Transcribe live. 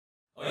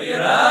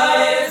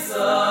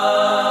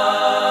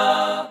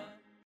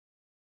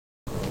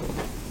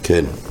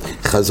כן,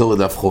 חזור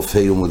דף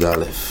חופי עמוד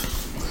א'.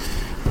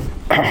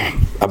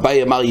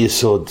 אביי אמר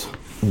יסוד,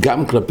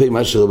 גם כלפי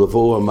מה שרבי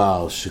הוא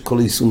אמר, שכל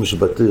יישום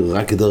שבתיר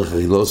רק כדרך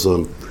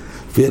הרילוסון,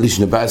 ויהיה לי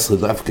 12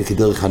 דווקא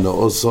כדרך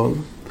הנאוסון,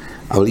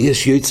 אבל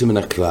יש יוצא מן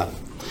הכלל.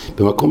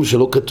 במקום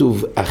שלא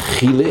כתוב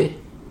אכילה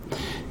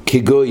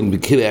כגוין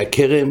בכלי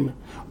הכרם,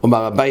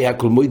 אומר אביי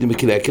הכל מוידים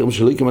בכלי הכרם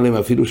שלא יקם עליהם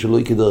אפילו שלא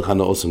יקה דרך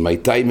הנאוסון.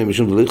 מייתי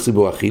משום דלא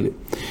יחסיבו אכילה.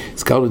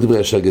 הזכרנו דברי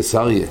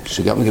השגסריה,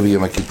 שגם לגבי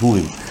יום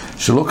הכיפורים,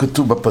 שלא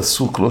כתוב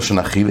בפסוק לא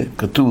שנחילה,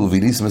 כתוב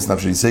ויניסמס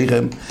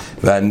נפשיסכם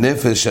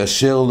והנפש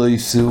אשר לא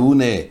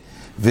יפסעונה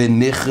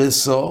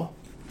ונחרסו.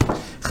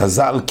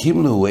 חז"ל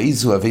קימלו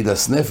איזו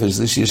אבידס נפש,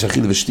 זה שיש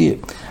אכילה ושתייה,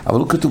 אבל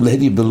לא כתוב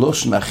להדי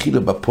בלושן אכילה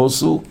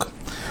בפסוק.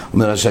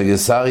 אומר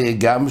השגסריה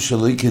גם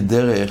שלא יקה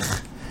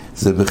דרך,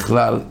 זה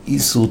בכלל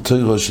איסור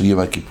תורה של יום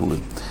הכיפורים.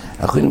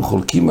 אנחנו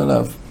חולקים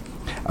עליו,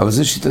 אבל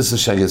זה שיטת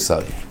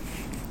השגסריה.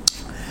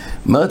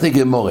 אומרת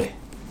הגמורה,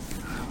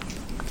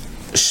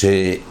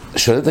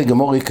 ששואלת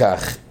הגמורה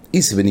כך,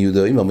 איסי בן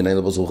יהודה אומר מנהל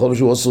לבוסר בחולוב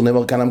שהוא אוסר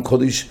נאמר כאן עם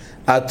קודש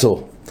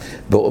עתו.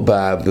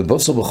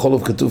 בבוסר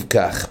בחולוב כתוב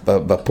כך,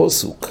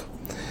 בפוסוק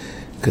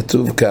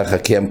כתוב ככה,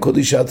 כי עם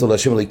קודש עתו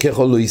להשם אלוהיכך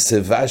לא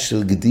יסבה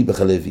של גדי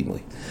בחלב אימוי.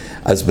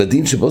 אז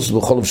בדין שבוסר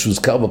בחולוב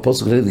שהוזכר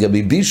בפוסוק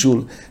לגבי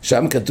בישול,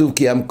 שם כתוב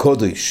כי עם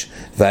קודש,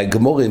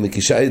 והגמורה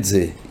מקישה את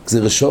זה, זה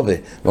רשובה,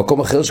 במקום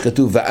אחר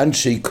שכתוב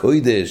ואנשי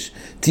קודש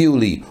תהיו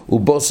לי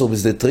ובוסר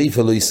בשדה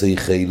טריפה לא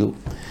יסייחלו.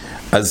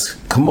 אז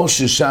כמו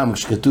ששם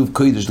כשכתוב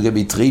קודש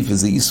לגבי טריפה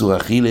זה איסור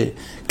אכילה,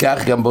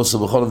 כך גם בוסר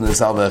בחולוב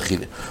נאסר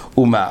באכילה.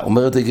 ומה?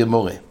 אומרת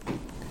הגמורה,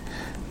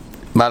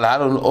 מה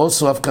להלון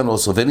אוסר אף כאן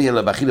אוסר ואין יהיה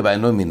לה באכילה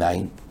בעינוי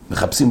מניין,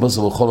 מחפשים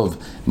בוסר בחולוב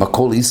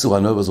מקור לאיסור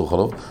עינוי בוסר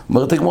בחולוב.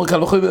 אומרת הגמורה כאן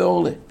לא חוי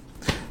באורלה,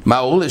 מה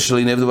אורלה שלא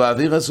ינבדו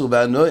באוויר אסור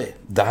בעינוי?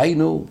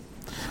 דהיינו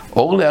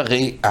אורלה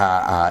הרי,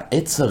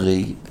 העץ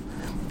הרי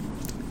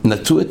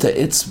נטו את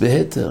העץ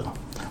בהתר.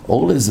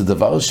 אורלה זה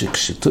דבר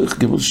שכשתוך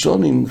גבול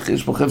שונים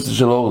יש פה חפצה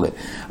של אורלה,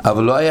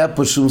 אבל לא היה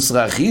פה שום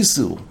סרח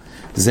איסור,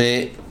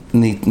 זה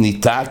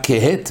ניטה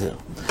כהתר.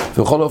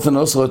 ובכל אופן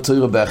אוסר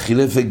התורה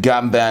באכילה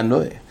וגם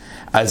בעינוי.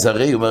 אז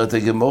הרי אומרת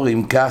הגמורה,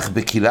 אם כך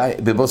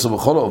בבוסר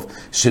בחולוב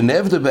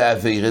שנבדו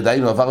באוויר,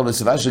 דהיינו עבר לו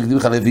סביבה של גדי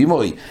בחלב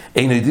אימוי,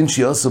 אין יודעים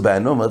שיוסו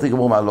בעינוי. אומרת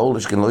הגמורה, מה לא אורלה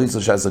שכן לא יצא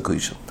שעשה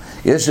קוישר.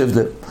 יש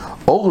הבדל,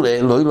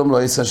 אורלה לא ילום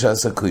לא יצא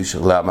שעשה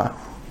קוישר. למה?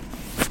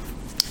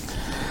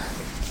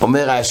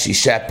 אומר רש"י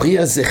שהפרי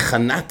הזה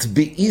חנת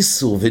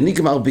באיסור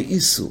ונגמר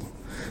באיסור.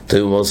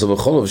 תראו בבוסר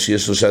בחולוב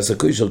שיש לו שעשה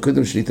קוישר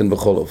קודם שניתן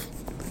בחולוב.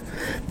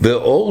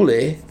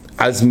 באורלה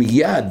אז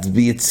מיד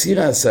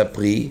ביצירה עשה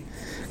פרי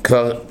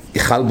כבר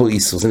יחל בו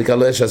איסור, זה נקרא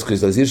לא יש שעשה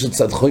קוישר, אז יש לו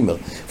צד חומר,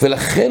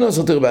 ולכן הוא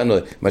סותר בעינוי.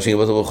 מה שנקרא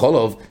בוסר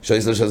בחולוב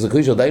שיש לו שעשה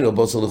קוישר, דיינו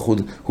בוסר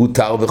לחוד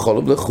הותר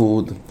בחולוב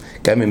לחוד,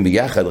 גם הם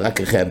ביחד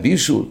רק אחרי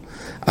הבישול,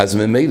 אז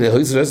ממילא הוא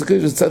יש לו שעשה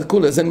קוישר צד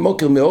כול, אז אין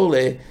מוקר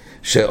מאורלה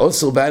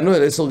שאוסר בעינוי,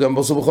 אלא אסור גם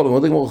בוסר בחולוב.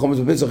 מאוד גמור חומץ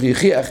בפסח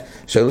יחיח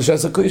שלא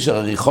שעשה קוישר,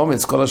 הרי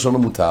חומץ כל השון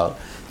מותר,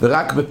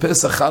 ורק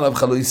בפסח חלב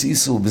חלויס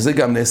איסור, וזה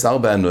גם נאסר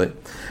בעינוי.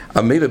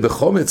 המילא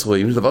בחומץ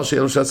רואים, זה דבר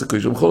שיהיה לו שעשה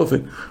קוישר, בכל אופן,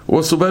 הוא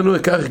אסור בעינוי,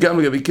 כך גם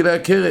לגבי כלי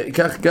הקרא,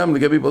 כך גם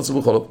לגבי בוסר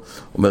בחולוב.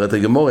 אומרת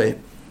הגמורה,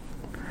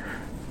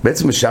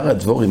 בעצם בשאר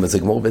הדבורים, אז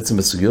הגמור בעצם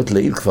בסוגיות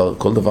לעיל כבר,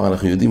 כל דבר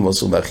אנחנו יודעים,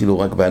 אוסר באכילו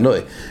רק בעינוי.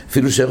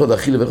 אפילו שאיכות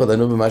אכילה ואיכות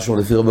עינוי במשהו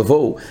לפי רבי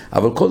בואו,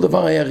 אבל כל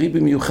דבר היה ריבי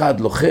מיוחד,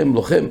 לוחם.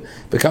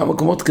 בכמה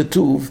מקומות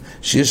כתוב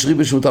שיש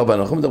ריבי שמותר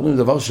בעינוי. אנחנו מדברים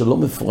דבר שלא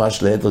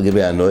מפורש להתר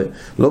לגבי העינוי,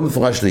 לא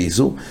מפורש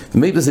לאיסור,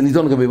 ומילא זה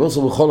נידון לגבי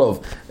בוסר בחולוב.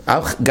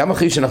 גם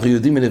אחרי שאנחנו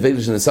יודעים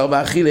מנבא שנאסר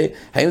באכילה,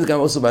 האם זה גם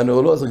אוסר בעינוי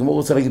או לא, אז הגמור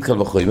רוצה להגיד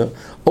קל וחומר.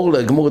 אורלה,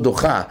 הגמור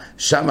דוחה,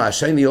 שמה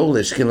השייני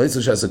אורלה, שכן לא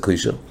יצא שעשה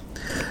קוישר.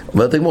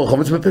 אומרת הגמור,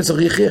 חומץ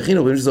בפסח יחיח, הנה,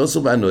 רואים שזה אוסר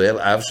בעינוי, על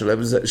אף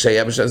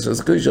שהיה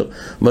בשעשה קוישר.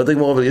 אומרת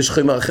הגמור, אבל יש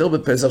חומר אחר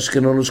בפסח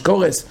שכן אונוש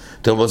קורס.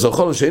 תראו, בוסר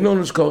חולוב שאין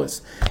אונוש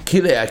קורס.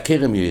 כי לה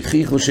הכרם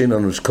יחיח שאין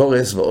אונוש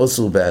קורס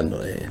ואוסר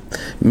בעינוי.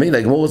 מילא,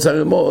 הגמור רוצה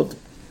ללמוד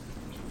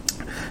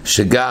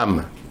שגם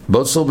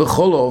בוסר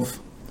בחולוב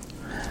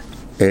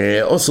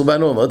אוסר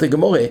בעינוי. אומרת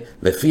הגמורה,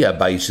 לפי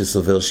הבית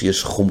שסובר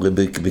שיש חומרי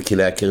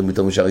בכלי הכרם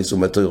יותר משאר איסור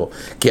מהתורה,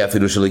 כי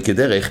אפילו שלא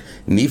כדרך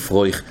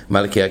נפרויך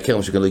מלכי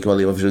הכרם שכן לא יקמא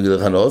להם אפילו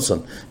דרך הנאוסון,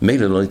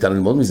 מילא לא ניתן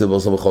ללמוד מזה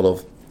באוסר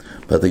בחולוב.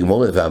 אומרת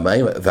הגמורה,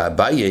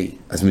 והבאי,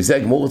 אז מזה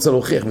הגמורה רוצה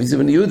להוכיח מזה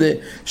בן יהודה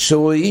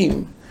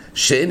שרואים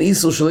שאין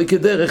איסור שלא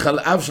כדרך על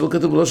אף שלא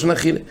כתוב לא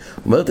שנחילה.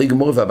 אומרת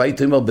הגמורה, והבאי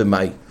תאמר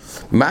במאי,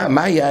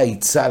 מה היה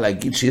העיצה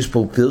להגיד שיש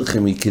פה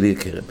פרחים מכלי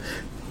הכרם?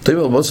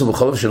 תאמר בוסר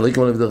בחולוב שלא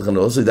יקם עליו דרך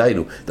הנאוסוי,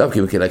 דהיינו,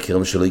 דווקא בכלי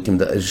הכרם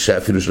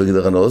שאפילו שלא יקם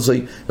דרך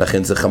הנאוסוי,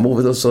 לכן זה חמור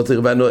ודאוסר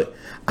יותר בעינוי.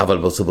 אבל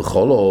בוסר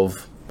בחולוב,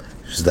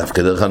 שזה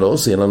דווקא דרך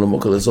הנאוסוי, אין לנו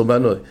מוקר לאסור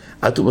בעינוי.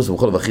 עתו בוסר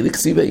בחולוב הכי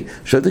לקסיבי,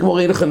 שואלת הגמור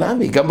אין לך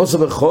נמי, גם בוסר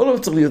בחולוב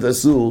צריך להיות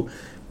אסור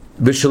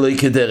בשלא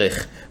יקה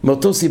דרך.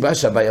 מאותו סיבה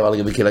שהבאי אמר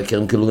לגבי כלי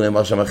הכרם כאילו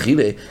נאמר שם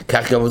אכילה,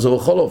 כך גם בוסר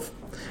בחולוב.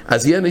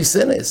 אז יהיה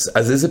ניסנס.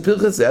 אז איזה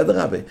פרחס זה,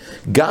 אדרבה.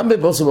 גם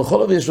בבוסר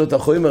בחולוב יש לו את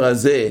החומר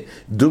הזה,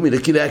 דומי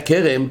לכלי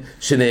הכרם,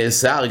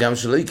 שנאסר גם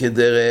שלא יהיה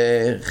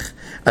כדרך.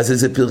 אז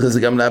איזה פרחס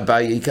זה גם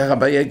לאביי, עיקר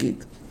אביי יגיד.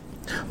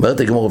 אומרת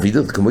הגמור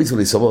וידות, כמו יצאו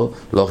לסבור,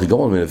 לא הכי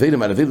גמור,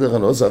 מנביא דרך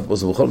הנועסו, אף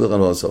בוסר בחולוב דרך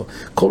הנועסו.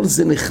 כל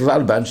זה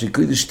נכלל באנשי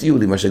קודש תהיו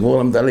לי, מה שהגמור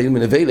למדה עליהם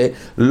מנביא,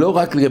 לא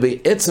רק לגבי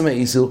עצם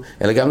האיסור,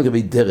 אלא גם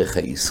לגבי דרך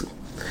האיסור.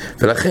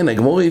 ולכן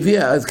הגמור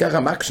הביאה, אז ככה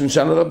מקשן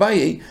שנה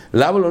רבי,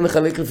 למה לא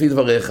נחלק לפי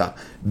דבריך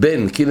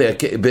בין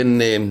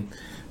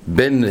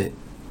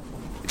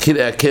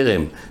כלי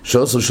הכרם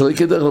שעשו שלא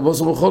כדרך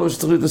לבוסר בחולוב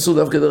שצריך להתעשו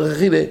דווקא דרך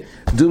אכילה,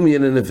 דומי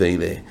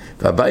לנבלה.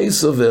 והבאי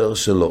סובר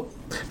שלא.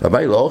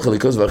 והבאי לא אוכל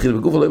לכוס ואכילה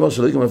בגוף, לא אמר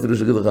שלא יקם אפילו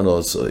שגדרך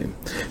הנועסוים.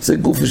 זה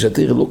גוף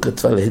שהתיר לא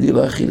כתבה להדיע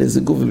לא אכילה, זה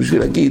גוף בשביל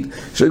להגיד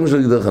שלא יקם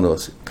שלא כדרך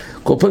הנועסוים.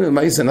 כל פעם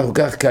במאיס אנחנו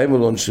כך קיים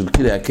אלון של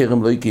כלי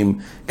הכרם לא יקם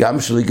גם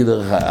שלא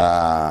כדרך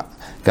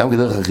גם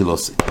כדרך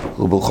אכילוסי.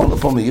 ובכל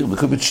פעם מאיר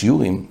בקובץ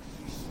שיעורים,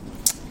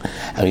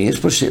 הרי יש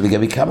פה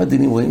לגבי כמה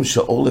דינים רואים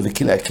שאורלה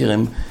וכלי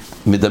הכרם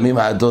מדמים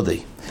העדודי.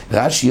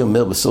 רש"י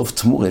אומר בסוף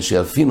תמורה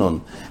שאלפינון,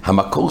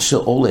 המקור של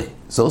אורלה,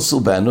 זה עשו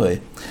באנוה,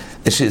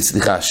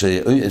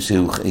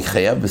 שהוא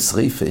חייב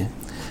בשריפה,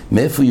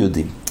 מאיפה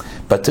יודעים?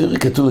 בתורה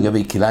כתוב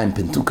לגבי כליים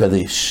פנטו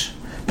קדש.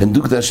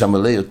 פנדוק דש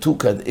המלא אותו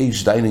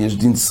קדש דיינה יש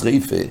דין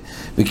שריפה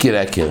וכלי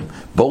הכרם.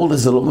 באורלה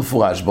זה לא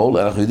מפורש,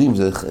 באורלה אנחנו יודעים,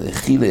 זה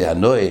חילה,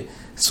 הנועה,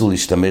 אסור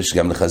להשתמש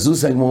גם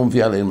לחזוס, הגמור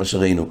מביאה עליהם מה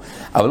שראינו.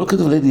 אבל לא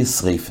כתוב לידי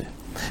שריפה.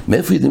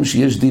 מאיפה יודעים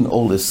שיש דין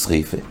אור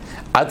לשריפה?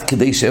 עד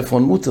כדי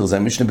שאפרון מותר, זה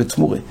המשנה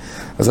בתמורה.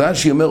 אז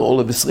רש"י אומר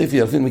אור בשריפה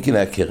ילפין מכלי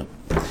הכרם.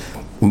 הוא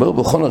אומר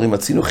בכל הרי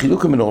מצינו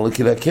חילוק ממנו אור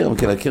לכלי הכרם,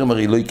 כלי הכרם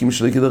הרי לא הקים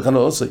שלא כדרך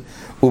הנועסי.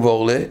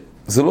 ובאורלה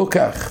זה לא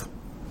כך.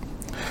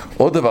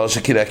 עוד דבר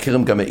שכלי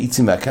הכרם גם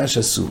העיצים מהקש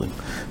אסורים.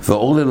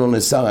 ואורלה לא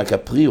נאסר רק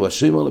הפרי או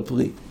השמר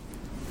לפרי.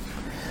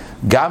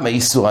 גם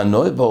האיסור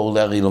הנועה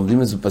באורלה, הרי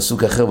לומדים את זה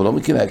בפסוק אחר ולא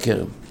מכלי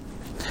הכרם.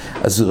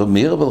 אז הוא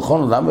מאיר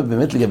בלכון, למה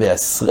באמת לגבי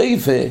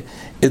השריפה,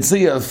 את זה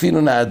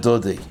ילפינו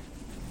נעדודי.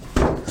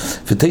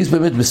 ותייס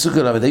באמת בסוג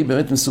הלמדי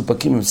באמת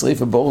מסופקים עם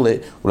שריפה באורלה,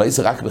 אולי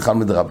זה רק בכלל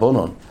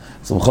מדרבנון.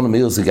 אז בלכון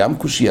מאיר זה גם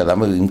קושיה,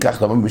 למה אם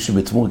כך, למה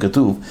שבתמור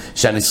כתוב,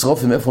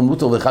 שהנשרופים איפה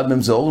מותר ואחד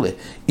מהם זה אורלה.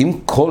 אם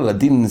כל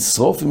הדין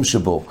נשרופים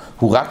שבו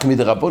הוא רק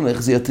מדרבנון,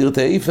 איך זה יתיר את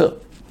האיפר?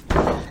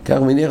 כך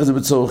מניח את זה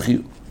בצורך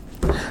חיוב.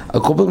 על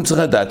כל פעם צריך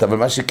לדעת, אבל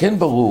מה שכן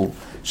ברור,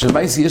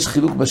 שמייסי יש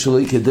חילוק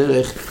בשלוי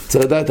כדרך,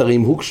 צריך לדעת, הרי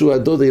אם הוקשו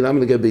הדודי, למה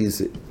לגבי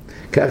זה?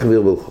 כך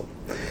ויר בלכו.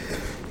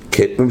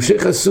 כן,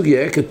 במשך הסוגיה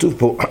היה כתוב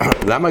פה,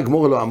 למה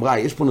הגמורה לא אמרה,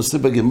 יש פה נושא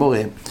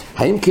בגמורה,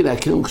 האם כלי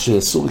הכרם,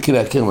 כשאסור כלי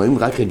הכרם, האם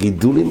רק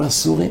הגידולים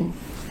אסורים?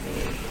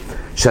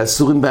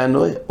 שאסורים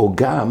באנוה, או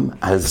גם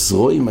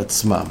הזרועים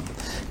עצמם.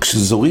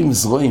 כשזורים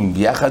זרועים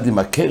ביחד עם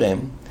הכרם,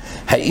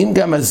 האם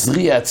גם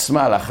הזריע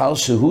עצמה, לאחר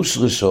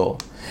שהושרשו,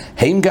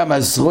 האם גם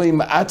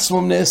הזרועים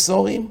עצמם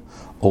נאסורים,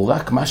 או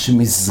רק מה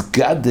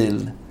שמסגדל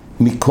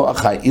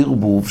מכוח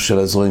הערבוב של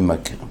הזרועים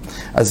מהכרם?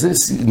 אז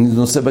זה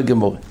נושא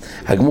בגמור.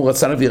 הגמור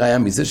רצה להביא ראיה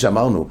מזה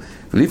שאמרנו,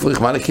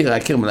 ולפריך מה לכלי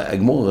הכרם,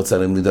 הגמור רצה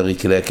להביא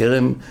כלי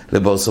הכרם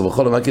לבוסו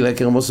בחולוב, מה כלי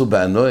הכרם עשו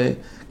באנוה,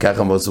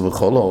 ככה בוסו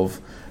בחולוב.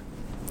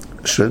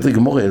 שואלת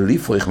הגמור,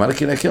 לפריך מה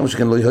לכלי הכרם,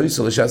 שכן לא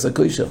יהיסו לשעס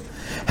הכושר.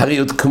 הרי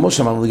עוד כמו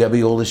שאמרנו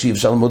לגבי אורלה, שאי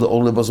אפשר ללמוד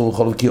אורלה בוסו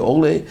בחולוב, כי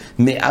אורלה,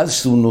 מאז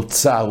שהוא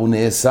נוצר, הוא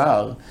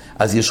נאסר,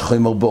 אז יש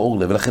חומר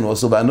באורלה, ולכן הוא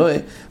עשו באנוה,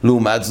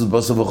 לעומת זאת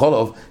בוסו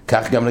בחולוב,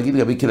 כך גם נגיד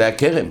לגבי כלי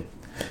הכרם.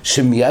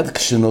 שמיד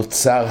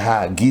כשנוצר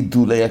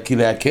הגידולי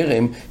כלי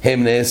הכרם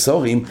הם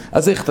נאסורים,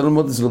 אז איך אתה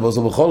ללמוד את זה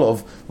לבוסו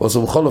בחולוב?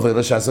 בוסו בחולוב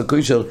אלא שעשה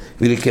כושר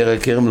ולכלי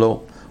הכרם לא.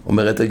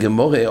 אומרת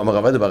הגמורה, אומר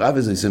רבי ברב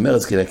וזה אומר,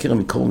 אז כלי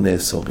הכרם יקרום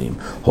נאסורים.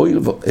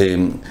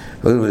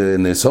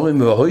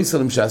 נאסורים והוי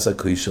סלם שעשה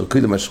כושר,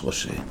 כוי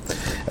למשרושה.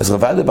 אז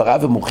רבי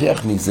ברב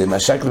מוכיח מזה,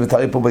 מהשקל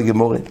ותראי פה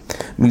בגמורה,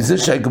 מזה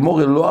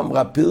שהגמורה לא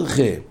אמרה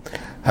פרחה,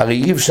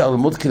 הרי אי אפשר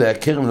ללמוד כלי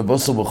הכרם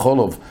לבוסו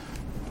בחולוב.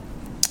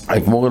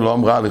 הגמורה לא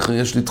אמרה, לכן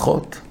יש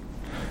לדחות.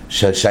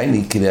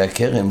 שהשייני כלי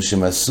הכרם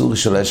שמאסור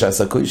שלא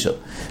שעשה כושר.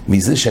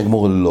 מזה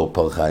שהגמורה לא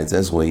פרחה את זה,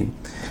 אז רואים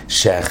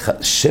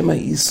שהשם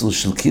האיסור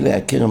של כלי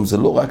הכרם זה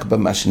לא רק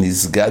במה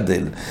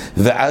שנסגדל,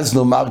 ואז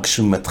נאמר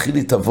כשהוא מתחיל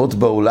להתאבות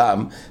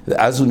בעולם,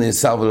 ואז הוא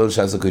נאסר ולא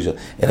שעשה כושר,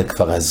 אלא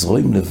כבר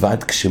הזרועים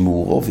לבד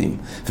כשמעורובים,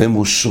 והם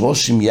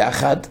מושרושים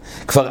יחד,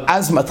 כבר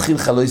אז מתחיל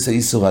חלויס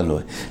האיסור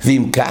הנועה.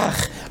 ואם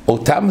כך,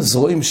 אותם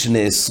זרועים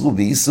שנאסרו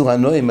באיסור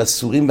הנועה, הם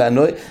אסורים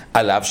בהנועה,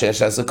 עליו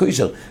שעשה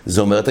כושר.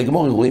 זה אומרת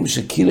הגמורה, רואים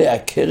שכלי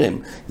הכרם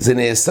זה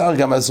נאסר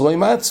גם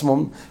הזרועים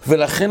עצמם,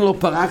 ולכן לא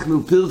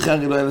פרחנו פרחה,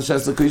 הרי לא היה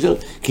שעשה כושר,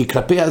 כי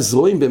כלפי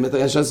הזרועים באמת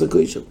היה שעשה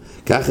כושר.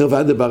 כך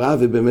רבי ברב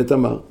ובאמת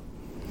אמר.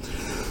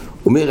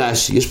 אומר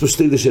רש"י, יש פה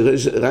שתי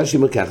רש"י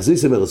אומר כך,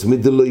 זה אומר,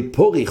 מדלוי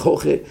פורי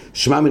חוכה,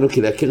 שמע ממנו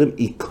כלי הכרם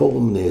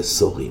עיקורם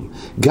נאסורים.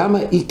 גם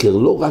העיקר,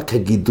 לא רק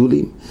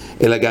הגידולים,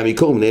 אלא גם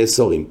עיקורם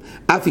נאסורים.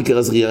 אף עיקר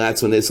הזריע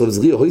עצמו נאסור,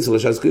 זריע הויסור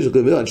לשעס כושר,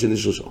 כלומר עד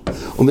שנשרשו.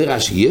 אומר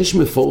רש"י, יש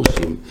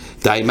מפורשים,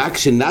 די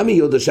מקשה נמי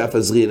יודע שאף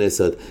הזריע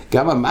נאסרת.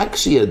 גם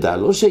המקשה ידע,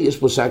 לא שיש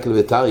פה שקל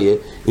וטריה,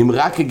 אם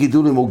רק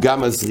הגידולים או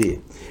גם הזריע.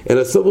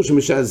 אלא סובר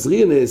שמשע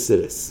הזריע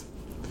נאסרס.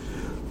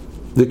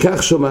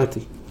 וכך שמעתי.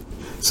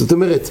 זאת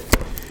אומרת,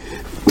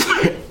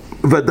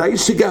 ודאי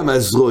שגם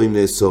הזרועים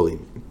נאסורים.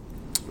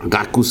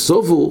 רק הוא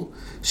סובור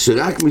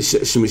שרק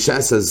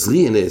שמשעס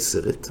הזריא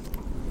נאסרת.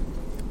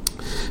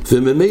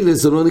 וממילא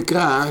זה לא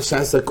נקרא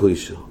שעס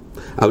הקוישר.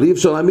 אבל אי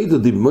אפשר להעמיד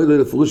אותי במוי לא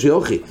לפרוש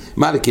יוכי.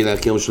 מה לקהילה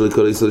הקרם שלו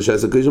לכל ישראל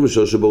שעס הקוישר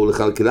משור שבאו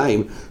לחל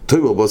כליים,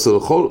 תאמר בוסר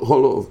לכל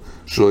הולוב,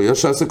 שלא יהיה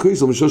שעס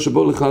הקוישר משור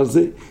שבאו לחל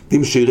זה,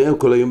 דים שיראו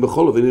כל היום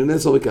בחולו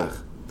וננסו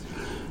וכך.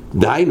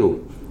 דהיינו,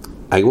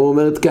 הגמרא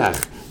אומרת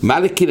כך, מה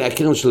לקהילה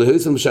הקרם שלו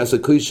לכל שעס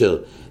הקוישר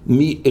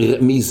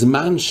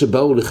מזמן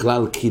שבאו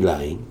לכלל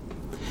כליים?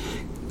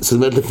 זאת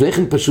אומרת, לפני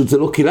כן פשוט זה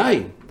לא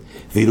כליים.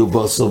 ואילו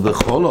בוסר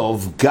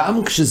וחולוב,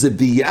 גם כשזה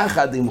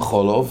ביחד עם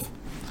חולוב,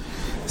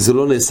 זה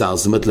לא נאסר.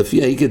 זאת אומרת,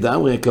 לפי האיקה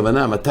דאמרי,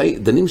 הכוונה, מתי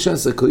דנים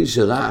שעס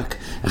הקוישר רק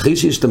אחרי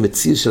שיש את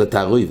המציא של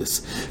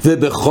התערויבס.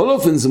 ובכל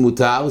אופן זה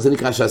מותר, זה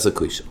נקרא שעס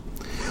הקוישר.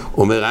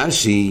 אומר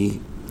רש"י,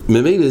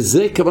 ממילא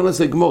זה כוונה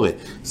של גמורה.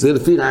 זה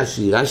לפי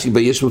רש"י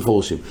ביש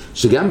מפורשים.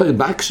 שגם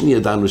ברבקשני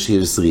ידענו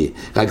שיש זריה.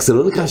 רק זה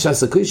לא נקרא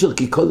שעס הקוישר,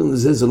 כי קודם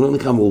לזה זה לא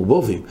נקרא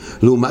מעורבובים.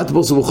 לעומת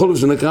בוסר וחולוב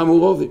זה נקרא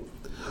מעורבובים.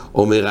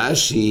 אומר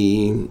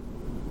רש"י,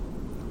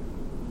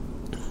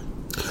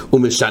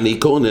 ומשני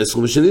קור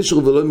נאסרו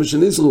ושנשרו ולא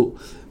משנשרו.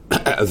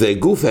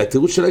 והגוף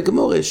והתירוץ של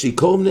הגמורה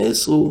שעיקורם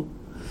נאסרו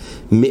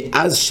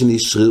מאז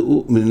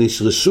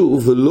שנשרשו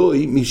ולא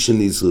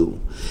משנזרו.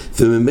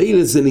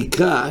 וממילא זה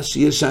נקרא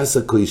שיש שעס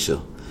הקוישר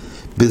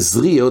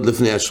בזרי עוד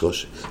לפני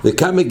השרוש.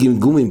 וכמה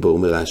גמגומים בו,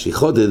 אומר רש"י,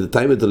 חודד,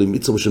 תיימת עולים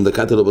מיצום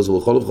שמדקת אלו בוסר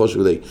וחולוב חוש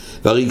ודי.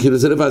 והרי כאילו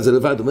זה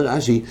לבד, אומר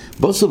רש"י,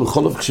 בוסר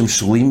וחולוב כשהם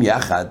שרויים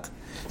יחד,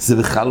 זה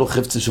בכלל לא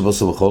חפצה של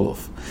בוסר וחולוב.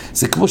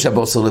 זה כמו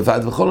שהבוסר לבד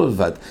וחולוב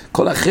לבד.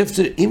 כל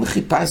החפצה, אם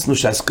חיפשנו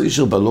שעס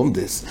קוישר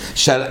בלומדס,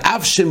 שעל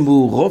אף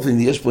שמעורבים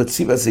יש פה את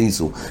סיבה זה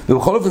איסור,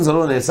 ובכל אופן זה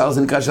לא נאסר,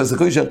 זה נקרא שעס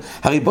קוישר,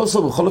 הרי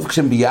בוסר וחולוב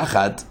כשהם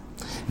ביחד,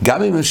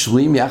 גם אם הם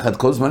שרויים יחד,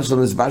 כל זמן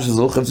שלנו נסבר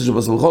שזה לא חפצה של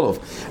בוסר וחולוב.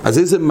 אז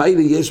איזה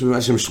מיילה יש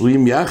במה שהם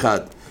שרויים יחד?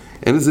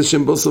 אין לזה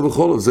שם בוסר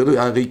וחולוב,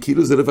 הרי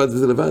כאילו זה לבד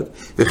וזה לבד.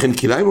 וכן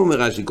כליים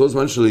אומר רש"י, כל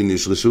זמן שלא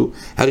נשרשו,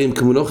 הרי הם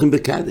כמונוחים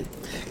בקדה.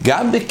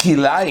 גם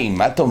בכליים,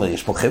 מה אתה אומר,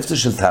 יש פה חפצה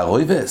של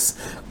תערויבס?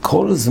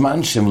 כל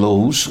זמן שהם לא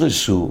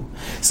הושרשו,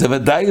 זה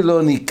ודאי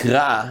לא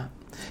נקרא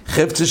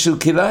חפצה של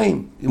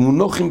כליים, הם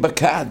מונוחים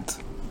בקד.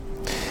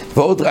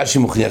 ועוד רש"י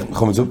מוכיח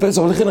מחומץ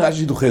בפסח, ולכן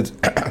רש"י דוחה את זה.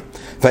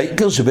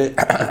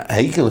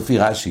 והעיקר לפי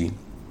רש"י,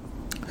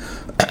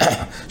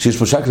 שיש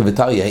פה שקל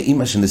וטריה,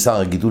 האם שנאסר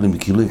הגידולים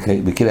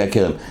בכלי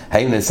הכרם,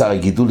 האם נאסר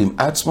הגידולים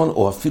עצמון,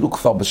 או אפילו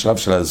כבר בשלב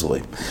של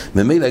הזרועים.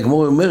 ממילא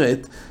הגמורה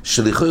אומרת,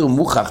 שלכאורה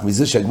מוכח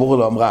מזה שהגמורה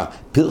לא אמרה,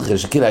 פרחה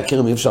שכלי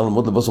הכרם אי אפשר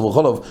ללמוד לבוסר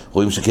וחולוב,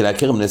 רואים שכלי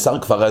הכרם נאסר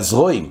כבר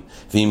הזרועים,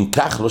 ואם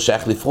כך לא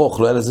שייך לפרוח,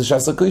 לא היה לזה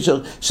שעס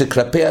הקוישר,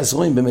 שכלפי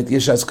הזרועים באמת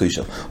יש שעס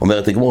קוישר.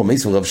 אומרת הגמורה,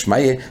 מייס ורב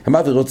שמעיה,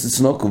 המעבירות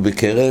צנוק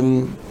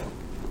ובכרם,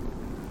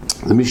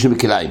 זה מי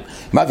שבכליים,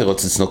 מעבירות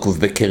צנוק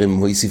ובכרם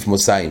הוא יסיף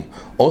מוסיים,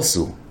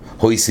 עושו,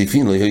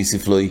 הויסיפין לו,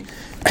 הויסיף לו,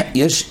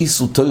 יש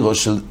איסור תוירו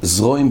של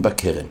זרועים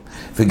בכרם,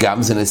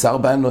 וגם זה נאסר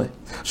באנוי.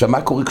 עכשיו,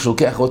 מה קורה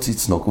כשלוקח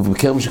עוציץ נוק,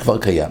 ובכרם שכבר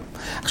קיים?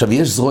 עכשיו,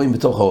 יש זרועים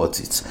בתוך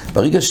העוציץ.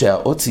 ברגע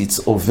שהעוציץ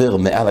עובר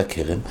מעל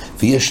הכרם,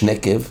 ויש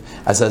נקב,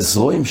 אז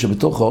הזרועים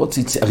שבתוך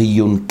העוציץ הרי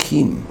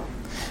יונקים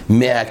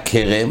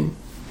מהכרם,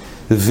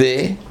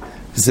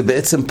 וזה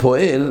בעצם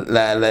פועל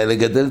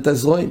לגדל את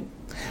הזרועים.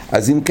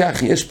 אז אם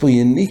כך, יש פה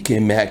יניקה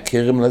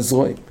מהכרם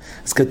לזרועים.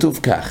 אז כתוב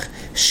כך,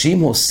 שאם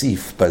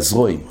הוסיף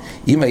בזרועים,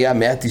 אם היה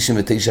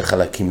 199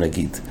 חלקים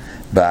נגיד,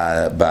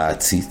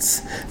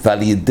 בעציץ,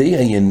 ועל ידי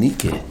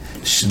היניקה,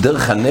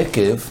 דרך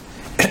הנקב,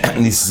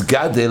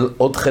 נסגדל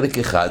עוד חלק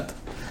אחד.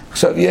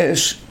 עכשיו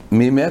יש,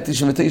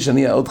 מ-199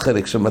 נהיה עוד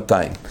חלק של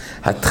 200.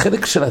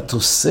 החלק של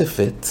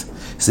התוספת,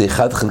 זה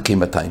 1 חלקי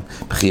 200.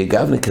 בכי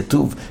אגב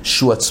כתוב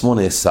שהוא עצמו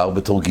נאסר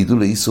בתור גידול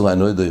לאיסור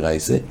הנוי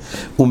דוירייסה,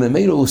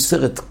 וממילא הוא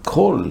אוסר את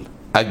כל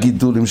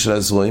הגידולים של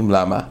הזרועים.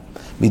 למה?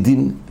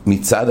 מדין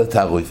מצד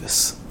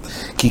התערויבס.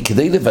 כי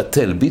כדי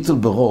לבטל ביטול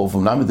ברוב,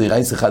 אמנם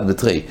מדוירייס אחד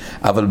בתרי,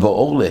 אבל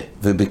באורלה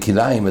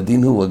ובכליים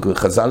הדין הוא,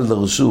 חז"ל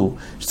דרשו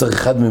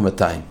שצריך 1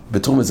 מ-200.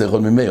 בתרום זה יכול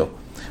מ-100.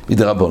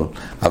 מדרבנן.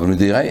 אבל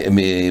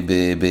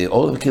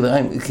באורלה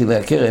וכלי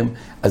הכרם,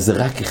 אז זה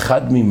רק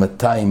 1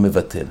 מ-200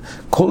 מבטל.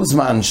 כל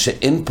זמן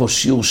שאין פה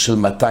שיעור של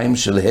 200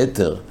 של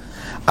היתר,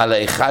 על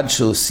האחד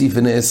שהוסיף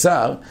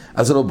ונאסר,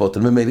 אז זה לא בוטל.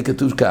 ממילא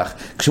כתוב כך,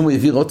 כשהוא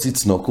העביר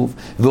עוציץ נוקוב,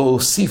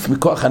 והוסיף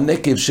מכוח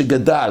הנקב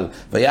שגדל,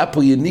 והיה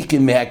פה יניקה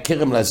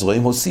מהכרם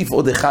לזרועים, הוסיף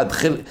עוד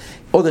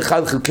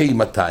 1 חלקי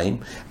 200,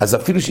 אז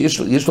אפילו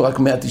שיש לו רק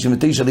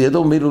 199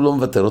 לידו, מילא לא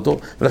מבטל אותו,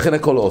 ולכן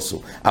הכל לא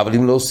עשו. אבל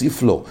אם לא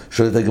הוסיף לו,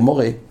 שואלת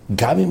הגמורה,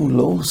 גם אם הוא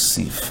לא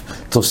הוסיף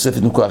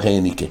תוספת מכוח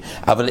היניקה,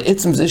 אבל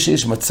עצם זה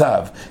שיש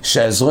מצב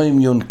שהזרועים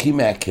יונקים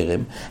מהכרם,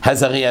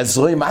 אז הרי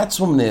הזרועים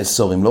עצמם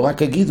נאסורים, לא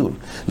רק הגידול.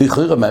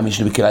 לכאורה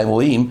מהמשנה בכליים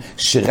רואים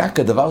שרק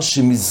הדבר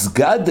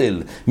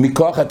שמסגדל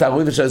מכוח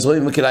התערובת של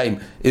הזרועים בכליים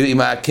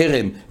עם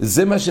הכרם,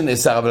 זה מה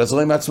שנאסר, אבל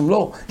הזרועים עצמם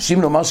לא.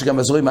 שאם נאמר שגם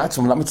הזרועים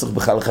עצמם, למה צריך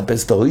בכלל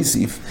לחפש את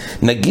ההוסיף?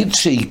 נגיד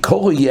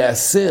שעיקור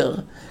יאסר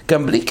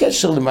גם בלי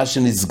קשר למה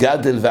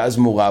שנסגדל ואז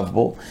מעורב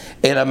בו,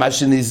 אלא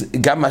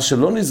גם מה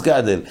שלא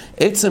נסגדל,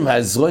 עצם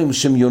הזרועים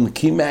שהם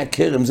יונקים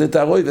מהכרם, זה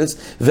תערויבס,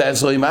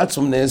 והזרועים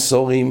עצמם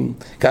נאסורים,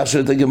 כך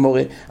שאתה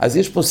גמורה. אז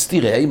יש פה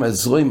סתירה, האם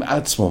הזרועים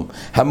עצמם,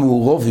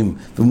 המעורובים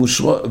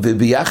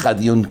וביחד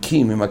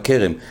יונקים עם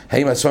הכרם,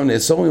 האם עצמם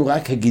נאסורים,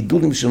 רק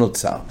הגידולים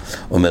שנוצר.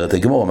 אומרת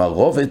הגמורה, אמר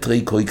רוב את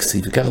ריקוי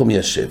כסיב, וכך הוא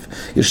מיישב.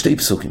 יש שתי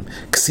פסוקים,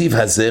 כסיב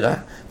הזרע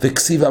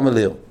וכסיב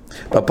המלאו.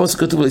 בפוסק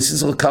כתוב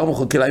לסיסר קרמו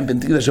חוקליים בן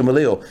תקדש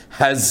המלאו,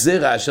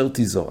 הזרע אשר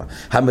תיזורה.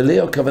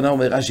 המלאו הכוונה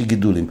אומר רש"י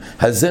גידולים,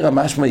 הזרע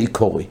משמע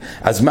עיקורי.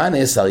 אז מה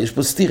נאסר? יש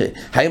פה סתירה.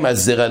 האם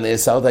הזרע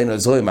נאסר דיינו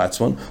הזרוע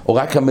מעצמון, או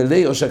רק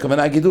המלאו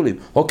שהכוונה הגידולים?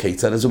 אוקיי,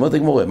 צד אז אומרת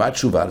הגמורה, מה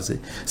התשובה על זה?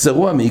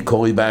 זרוע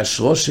מעיקורי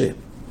באשרושה.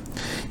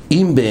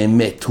 אם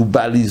באמת הוא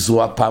בא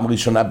לזרוע פעם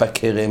ראשונה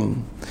בכרם,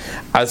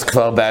 אז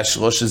כבר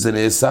באשרושה זה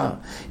נאסר.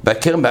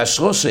 בכרם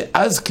באשרושה,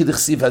 אז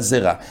כדכסיב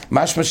הזרע,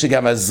 משמע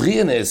שגם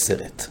הזריעה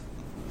נאסרת.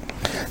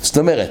 זאת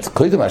אומרת,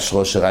 קודם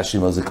השרוש רש"י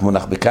אומר זה כמו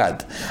נח בקד,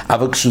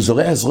 אבל כשהוא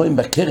זורע הזרועים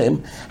בכרם,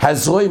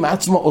 הזרועים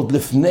עצמו עוד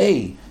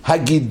לפני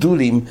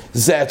הגידולים,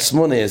 זה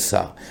עצמו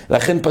נאסר.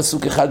 לכן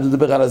פסוק אחד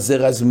מדבר על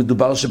הזרע, זה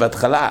מדובר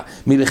שבהתחלה,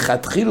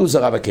 מלכתחילה הוא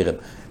זרע בכרם.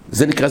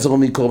 זה נקרא זרוע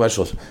מעיקור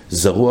מהשרוש.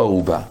 זרוע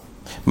הוא בא.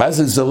 מה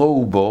זה זרוע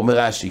הוא בו? אומר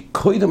רש"י,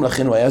 קודם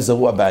לכן הוא היה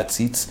זרוע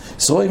בעציץ,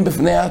 זרועים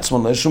בפני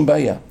עצמו, לא יש שום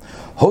בעיה.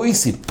 הוי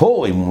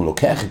סיפור, אם הוא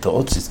לוקח את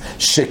העציץ,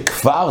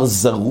 שכבר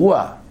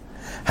זרוע,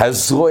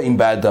 הזרועים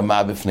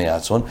באדמה בפני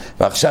עצמון,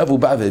 ועכשיו הוא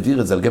בא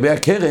והעביר את זה לגבי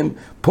הכרם,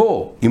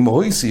 פה, אם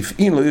הוא יוסיף,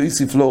 אם לא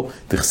יוסיף לו,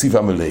 תכסיב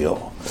המלאו.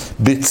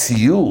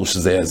 בציור,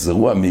 שזה היה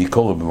זרוע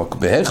מעיקור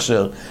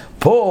בהכשר,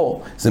 פה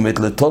זה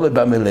מתלתולה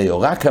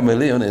במלאו, רק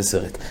המלאו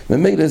נאסרת.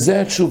 ומילא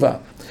זה התשובה.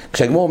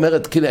 כשהגמור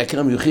אומרת כלי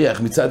הכרם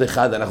יוכיח, מצד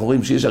אחד אנחנו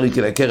רואים שיש הרי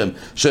כלי הכרם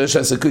שיש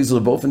הסיכוי זרוע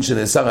באופן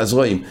שנאסר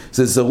הזרועים,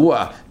 זה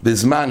זרוע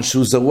בזמן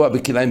שהוא זרוע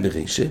בכליים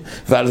ברישה,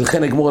 ועל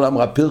לכן הגמור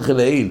אמרה פרחה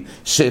לעיל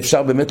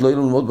שאפשר באמת לא יהיה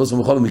לנו ללמוד בו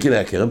זמוכלו מכלי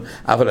הכרם,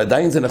 אבל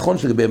עדיין זה נכון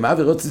שבמה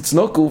ורוצי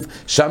צנוקוב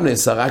שם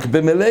נאסר רק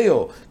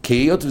במלאו, כי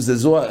היות וזה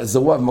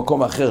זרוע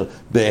במקום אחר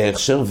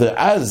בהכשר,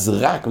 ואז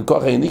רק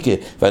מכוח העניקה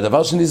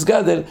והדבר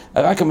שנסגדל,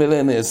 רק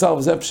המלאו נאסר,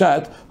 וזה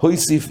הפשט, הוא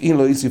יוסיף אם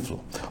לא יוסיף לו.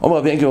 אומר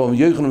רבי ינקל,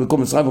 יויכנו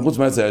מקום מצרים וחוץ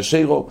מהזה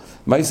השירו,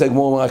 מה יעשה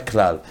הגמור אומר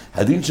הכלל?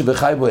 הדין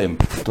שבחי בוהם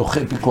תוכה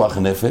פיקוח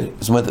נפש,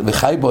 זאת אומרת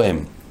בחי בוהם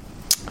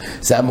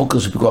זה המוקר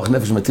של פיקוח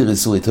נפש מתיר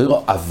איסורי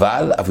תוירו,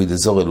 אבל אביד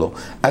אזורי לא.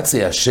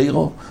 עצי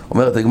השירו,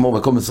 אומרת הגמור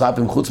בכל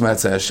מצרפים חוץ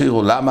מעצי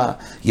השירו, למה?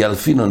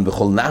 ילפינון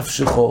בכל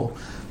נפשכו,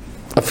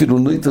 אפילו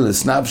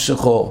נויטלס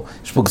נפשכו,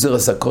 יש פה גזר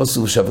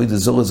הסקוסו שאביד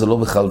אזורי זה לא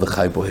בכלל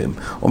בחי בוהם.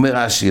 אומר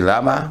רש"י,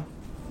 למה?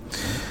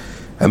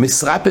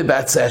 המשרפה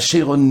בעצי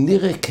השירו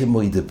נראה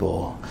כמו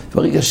ידבו.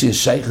 ברגע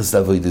שיש שייכס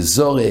לעבוד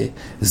אזורי,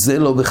 זה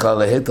לא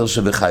בכלל ההתר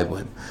שבחי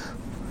בוהם.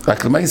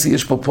 רק למעשה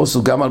יש פה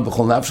פוסוק גם על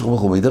בכל נפשך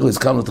ובכל מידך,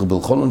 הזכרנו את רבי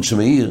אלחנן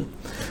שמעיר,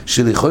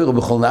 שלכאורה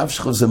בכל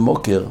נפשך זה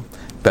מוקר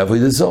בעבוד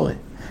אזורי.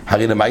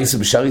 הרי למעשה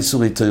בשאר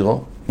איסורי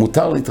תוירו,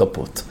 מותר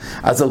להתרפות.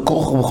 אז על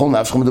כורחו בכל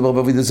נפשך מדבר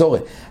בעבוד אזורי.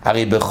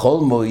 הרי בכל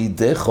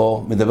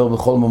מועידךו מדבר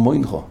בכל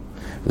ממוינכו.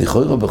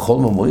 לכאורה בכל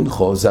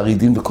ממוינכו זה הרי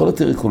דין בכל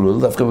התריקולו, לא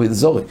דווקא בעבוד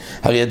אזורי.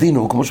 הרי הדין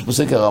הוא, כמו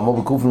שפוסק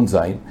הרמו בק"נ"ז,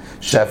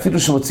 שאפילו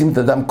שמוצאים את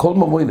אדם כל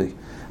ממויני,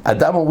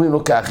 אדם אומרים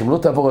לו כך, אם לא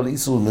תעבור על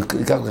איסור,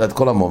 ניקח לך את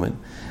כל המומן,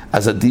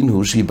 אז הדין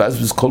הוא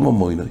שיבזבז כל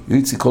ממויני,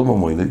 יוציא כל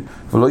ממויני,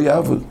 ולא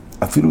יעבור,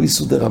 אפילו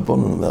איסור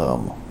דרבנן אומר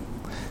הרמו.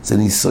 זה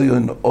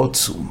ניסיון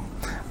עצום,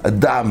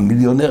 אדם,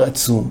 מיליונר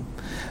עצום,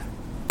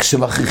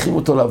 כשמכריחים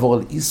אותו לעבור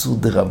על איסור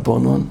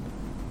דרבנן,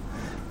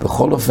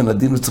 בכל אופן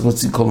הדין הוא צריך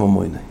להוציא כל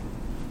ממויני.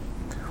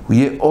 הוא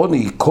יהיה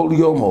עוני כל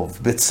יומוב,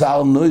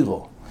 בצער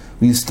נוירו,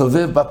 הוא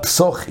יסתובב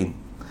בפסוחים,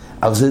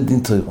 אבל זה דין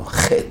תוירו,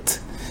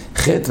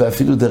 חטא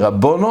ואפילו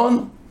דרבנן,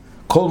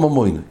 כל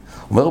ממויני.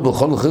 אומר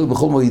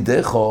בכל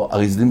מועידךו,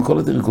 הרי זה דין כל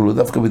התריקולו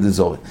דווקא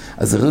בדזורי.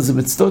 אז הרי זה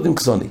בצדודים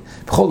קסוני.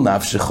 בכל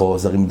נפשכו,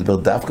 אז הרי מדבר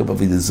דווקא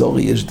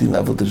בדזורי, יש דין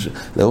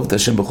לאהוב את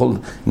השם בכל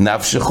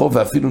נפשכו,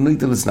 ואפילו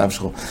נויטלס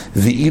נפשכו.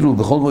 ואילו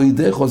בכל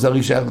מועידךו, זה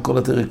הרי שייך לכל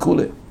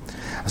התריקולה.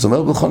 אז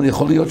אומר בכל,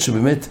 יכול להיות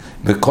שבאמת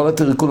בכל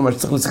התריקולה, מה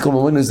שצריך להציג כל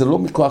ממויני, זה לא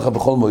מכוח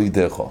בכל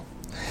מועידךו.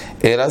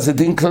 אלא זה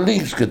דין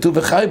כללי, שכתוב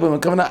וחי בהם,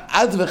 הכוונה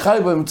עד וחי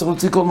בהם, צריך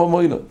להוציא כל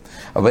ממוינו.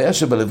 הבעיה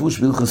שבלבוש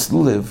בהלכות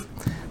לולב,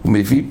 הוא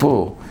מביא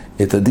פה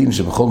את הדין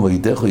שבכל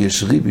מועידךו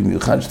יש ריב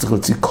במיוחד שצריך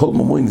להוציא כל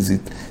ממוינו,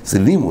 זה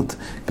לימוד.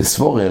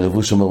 בספורי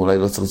הלבוש אומר אולי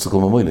לא צריך להוציא כל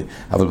ממוינו,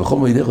 אבל בכל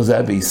מועידךו זה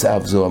היה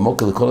בעיסף, זהו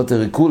עמוק לכל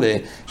התריקולה,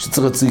 שצריך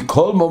להוציא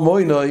כל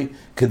ממוינו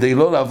כדי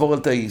לא לעבור על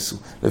תאיסו.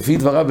 לפי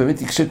דברה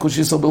באמת יקשה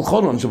קושי יסור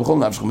בלחונון, שבכל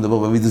נפשך מדבר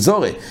בעבוד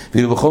אזורי,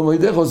 ואילו בכל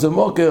מועידךו זה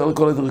מוקר על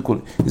כל התריקולה.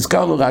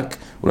 הזכרנו רק,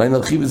 אולי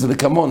נרחיב את זה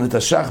לכמון, את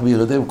השח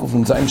בירדי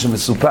בק"נ"ז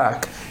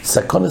שמסופק,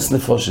 סקונס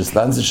נפושס,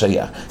 לאן זה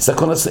שייך?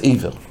 סקונס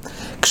עבר.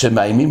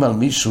 כשמאיימים על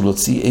מישהו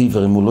להוציא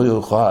עבר, אם הוא לא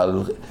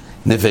יוכל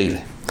נבלה.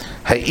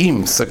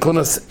 האם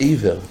סקונס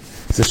עבר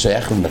זה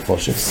שייך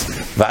לנפושס,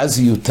 ואז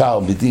יותר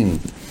בדין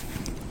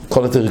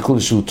כל התריקול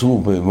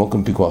שהותרו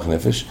במוקם פיקוח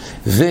נפש,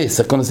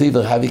 וסקונס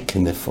עבר הביא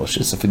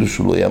כנפושס, אפילו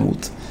שהוא לא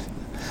ימות.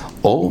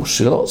 או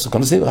שלא,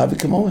 סוכן הסייבר רבי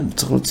כמוהן,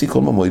 צריך להוציא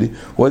כל ממוידי,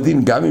 הוא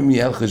הדין גם אם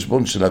יהיה על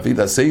חשבון של להביא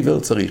לסייבר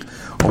צריך,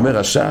 אומר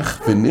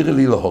השח ונראה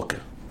לי להוקר,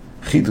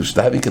 חידוש,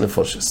 דהבי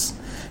כנפושס,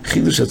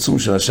 חידוש עצום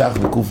של השח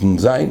בקוף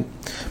נ"ז,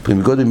 פרי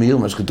גודל מאיר,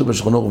 מה שכתוב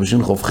בשולחן ערוך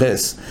בשין חוב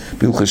חס,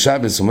 בהלכות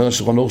שבס, אומר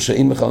השולחן ערוך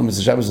שאין בכלל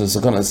מצווה שבס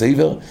לסוכן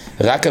הסייבר,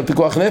 רק על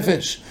פיקוח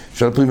נפש,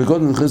 שעל פרי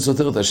גודל נכנס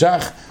סותר את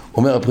השח,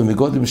 אומר הפרי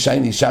גודל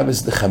שייני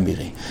שבס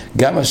דחמירי,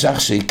 גם השח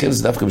שיקל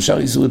זה דווקא בשאר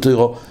איסור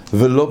תוירו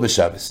ולא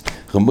בשבס,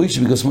 רמוי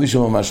שבגסמוי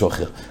שאומר משהו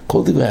אחר,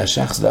 כל דברי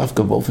השח זה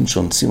דווקא באופן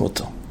שאונסים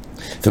אותו,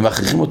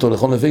 ומכריחים אותו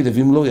לכל נבי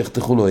לבים לא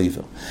יחתכו לו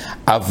עבר,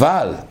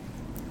 אבל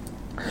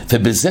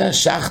ובזה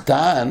השח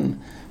טען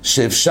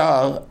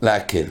שאפשר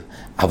להקל,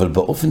 אבל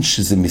באופן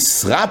שזה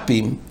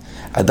מסרפים,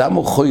 אדם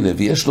הוא חוילה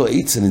ויש לו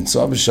עצה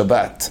לנסוע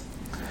בשבת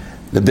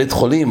לבית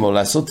חולים או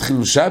לעשות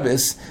חילול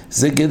שבס,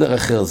 זה גדר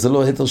אחר, זה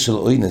לא היתר של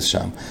אוינס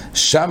שם.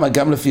 שם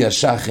גם לפי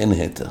השח אין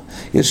היתר.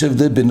 יש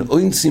הבדל בין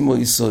אוינסים או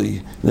איסוי,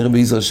 נראה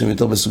בישראל שם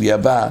יותר בסוגיה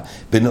הבאה,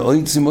 בין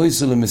אוינסים או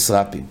איסוי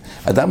למסרפים.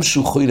 אדם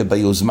שהוא חוילה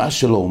ביוזמה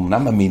שלו,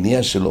 אמנם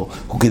המניע שלו,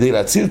 הוא כדי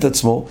להציל את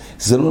עצמו,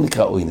 זה לא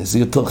נקרא אוינס, זה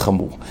יותר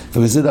חמור.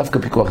 ובזה דווקא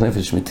פיקוח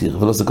נפש מתיר,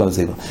 ולא זה כל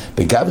הסייבר.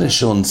 בגלל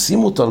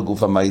שאונסים אותו על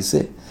גוף המייסה,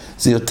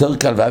 זה יותר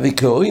קל, ואבי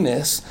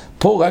כאוינס,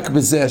 פה רק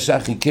בזה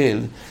השח יקל,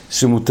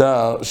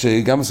 שמותר,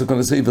 שגם הסוכן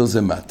הסייבר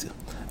זה מתיר.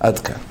 עד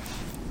כאן.